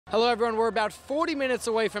Hello everyone, we're about 40 minutes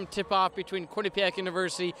away from tip-off between Quinnipiac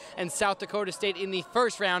University and South Dakota State in the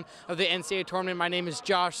first round of the NCAA tournament. My name is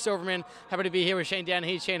Josh Silverman. Happy to be here with Shane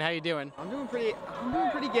Danahy. Shane, how you doing? I'm doing pretty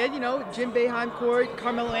good. You know, Jim Boeheim court,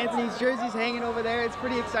 Carmelo Anthony's jerseys hanging over there. It's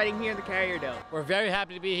pretty exciting here in the Carrier Dome. We're very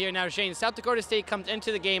happy to be here. Now, Shane, South Dakota State comes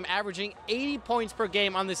into the game averaging 80 points per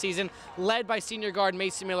game on the season, led by senior guard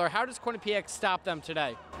Mason Miller. How does Quinnipiac stop them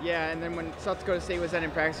today? Yeah, and then when South Dakota State was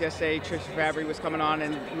in practice yesterday, Trisha Fabry was coming on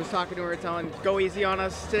and was talking to her, telling, go easy on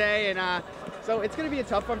us today. And so it's going to be a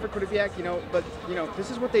tough one for Quinnipiac, but this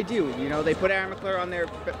is what they do. They put Aaron McClure on their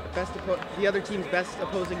the other team's best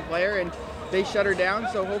opposing player, and they shut her down.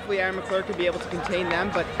 So hopefully Aaron McClure can be able to contain them.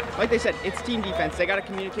 But like they said, it's team defense. They got to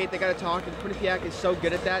communicate, they got to talk, and Quinnipiac is so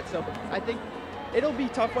good at that. So I think it'll be a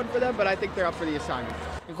tough one for them, but I think they're up for the assignment.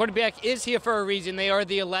 And Quinnipiac is here for a reason. They are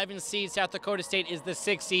the 11th seed. South Dakota State is the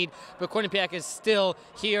 6th seed, but Quinnipiac is still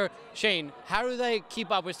here. Shane, how do they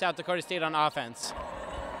keep up with South Dakota State on offense?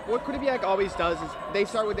 What Quinnipiac always does is they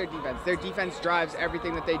start with their defense. Their defense drives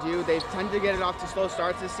everything that they do. They tend to get it off to slow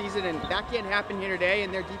starts this season, and that can't happen here today,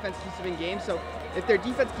 and their defense keeps them engaged. So if their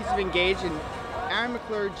defense keeps them engaged, and Aaron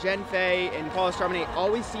McClure, Jen Fay, and Paula Stromany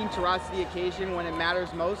always seem to rise to the occasion when it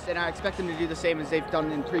matters most, and I expect them to do the same as they've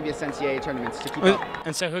done in previous NCAA tournaments to keep up.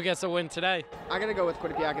 And so who gets the win today? I got to go with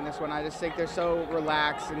Quinnipiac in this one. I just think they're so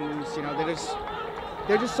relaxed, and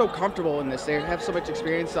they're just so comfortable in this. They have so much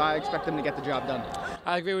experience, so I expect them to get the job done.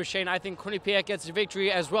 I agree with Shane. I think Quinnipiac gets the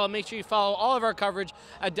victory as well. Make sure you follow all of our coverage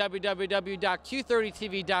at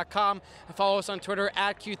www.q30tv.com and follow us on Twitter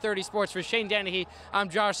at Q30Sports. For Shane Danahy, I'm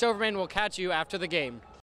Josh Silverman. We'll catch you after the game.